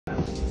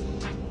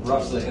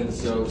roughly, and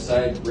so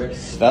side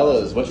rips.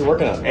 Fellas, what you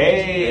working on?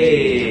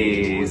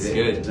 Hey, What's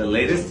good? The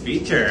latest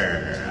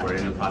feature. We're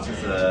in the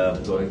process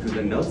of going through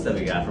the notes that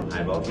we got from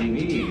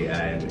HighballTV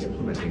and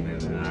implementing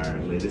them in our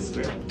latest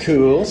script.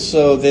 Cool.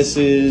 So this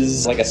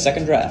is like a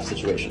second draft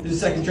situation. This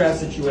is a second draft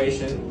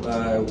situation.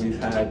 We've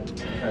had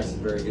some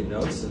very good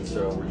notes, and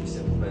so we're just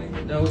implementing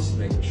the notes,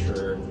 making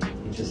sure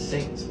it just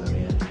sings, my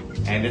man.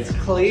 And it's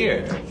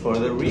clear for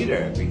the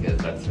reader, because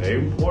that's very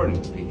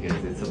important,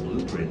 because it's a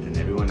blueprint and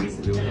everyone needs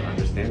to be able to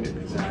understand it.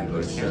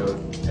 Exactly. So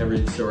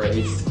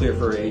it's clear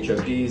for our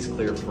HODs,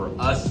 clear for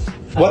us.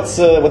 What's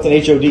an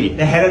HOD?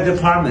 The head of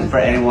department, for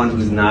anyone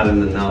who's not in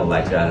the know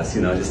like us,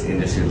 you know, just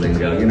industry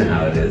lingo, you know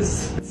how it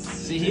is.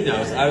 See, he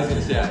knows. I was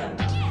gonna say I don't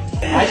know.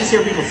 I just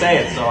hear people say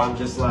it, so I'm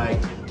just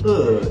like,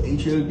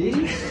 HOD?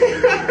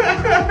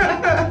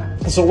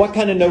 So what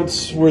kind of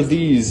notes were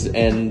these,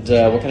 and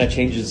what kind of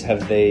changes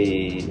have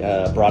they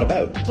brought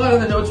about? A lot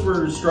of the notes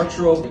were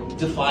structural,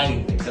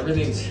 defining things.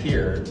 Everything's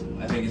here.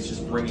 I think it's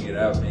just bringing it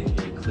out, making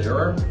it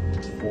clearer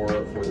for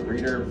the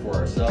reader, for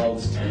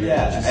ourselves.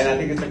 Yeah, and I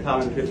think it's a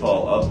common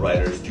pitfall of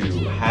writers to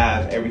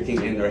have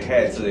everything in their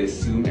head, so they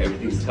assume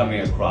everything's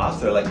coming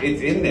across. They're like,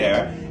 it's in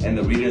there, and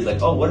the reader's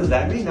like, oh, what does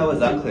that mean? That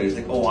was unclear. It's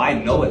like, oh, I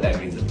know what that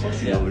means. Of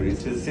course you know what it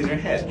is, because it's in your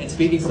head. And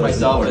speaking for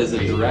myself as a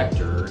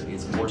director,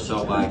 it's more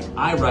so like,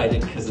 I write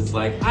it because it's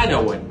like, I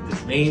know what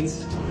this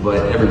means, but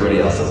everybody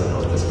else doesn't know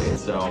what this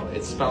means. So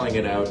it's spelling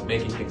it out,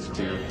 making things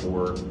clear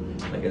for,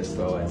 like as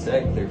Foad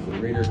said, clear for the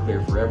reader,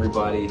 clear for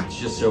everybody. It's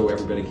just so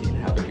everybody can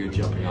have a good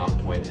jumping off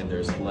point and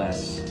there's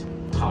less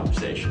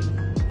conversation.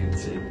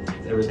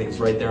 Everything's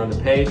right there on the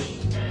page,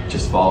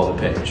 just follow the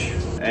page.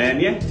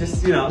 And yeah,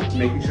 just, you know,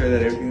 making sure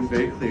that everything's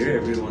very clear,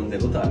 everyone's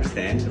able to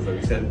understand, because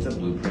like we said, it's a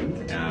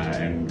blueprint,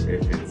 and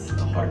if it's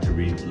a hard to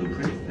read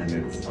blueprint,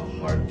 then it's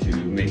hard to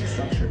make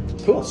structure.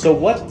 Cool. So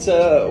what's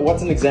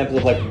an example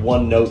of like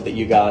one note that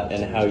you got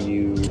and how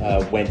you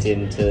went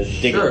into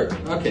digging? Sure.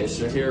 Okay,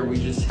 so here we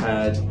just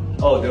had...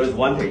 Oh, there was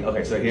one thing.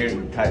 Okay, so here,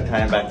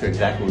 tying back to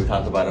exactly what we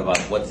talked about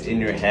what's in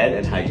your head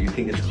and how you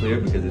think it's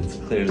clear, because it's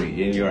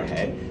clearly in your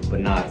head,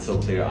 but not so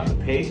clear on the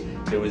page.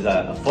 There was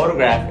a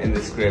photograph in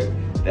the script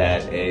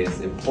that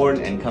is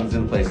important and comes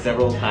into play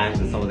several times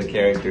with some of the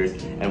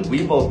characters, and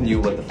we both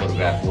knew what the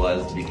photograph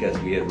was because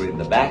we had written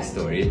the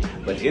backstory,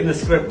 but in the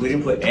script we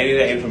didn't put any of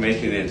that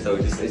information in, so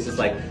it's just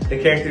like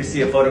the characters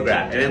see a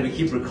photograph and then we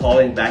keep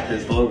recalling back to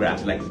this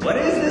photograph, like, what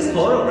is this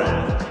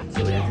photograph?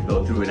 So we have to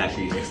go through and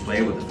actually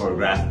explain what the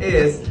photograph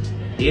is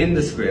in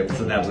the script,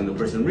 so that when the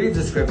person reads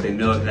the script they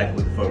know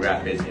exactly what the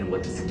photograph is and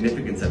what the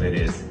significance of it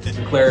is.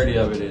 The clarity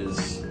of it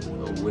is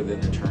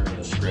within the term of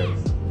the script.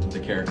 The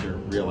character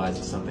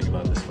realizes something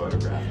about this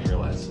photograph and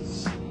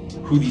realizes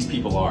who these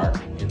people are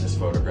in this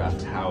photograph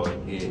and how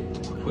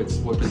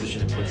what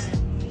position it puts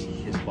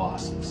his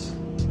bosses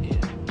in.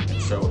 And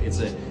so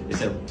it's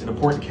an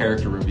important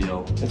character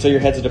reveal. And so your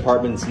heads of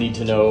departments need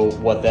to know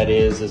what that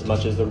is as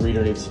much as the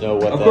reader needs to know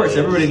what that is. Of course,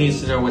 everybody needs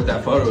to know what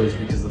that photo is,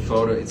 because the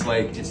photo, it's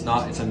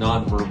a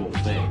non-verbal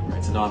thing, right?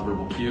 It's a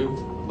non-verbal cue.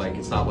 Like,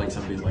 it's not like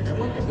somebody's like,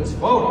 look at this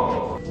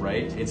photo,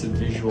 right? It's a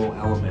visual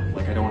element.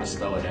 Like, I don't want to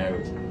spell it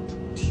out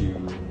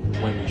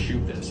when we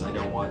shoot this. I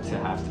don't want to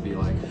have to be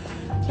like,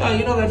 oh,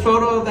 you know that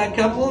photo of that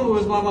couple who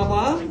was blah, blah,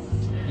 blah?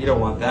 You don't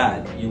want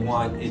that. You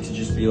want it to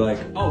just be like,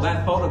 oh,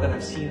 that photo that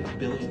I've seen a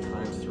billion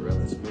times throughout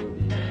this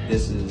movie.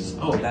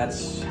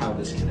 That's how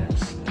this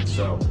connects. And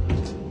so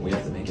we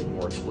have to make it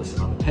more explicit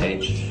on the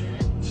page.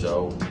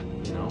 So,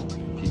 you know,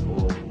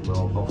 people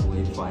will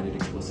hopefully find it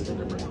explicit in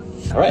their brain.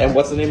 All right, and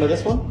what's the name of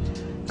this one?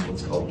 This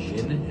one's called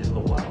Gin and the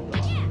Wild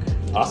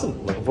Dog.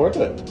 Awesome. Looking forward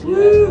to it.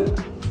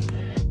 Yeah.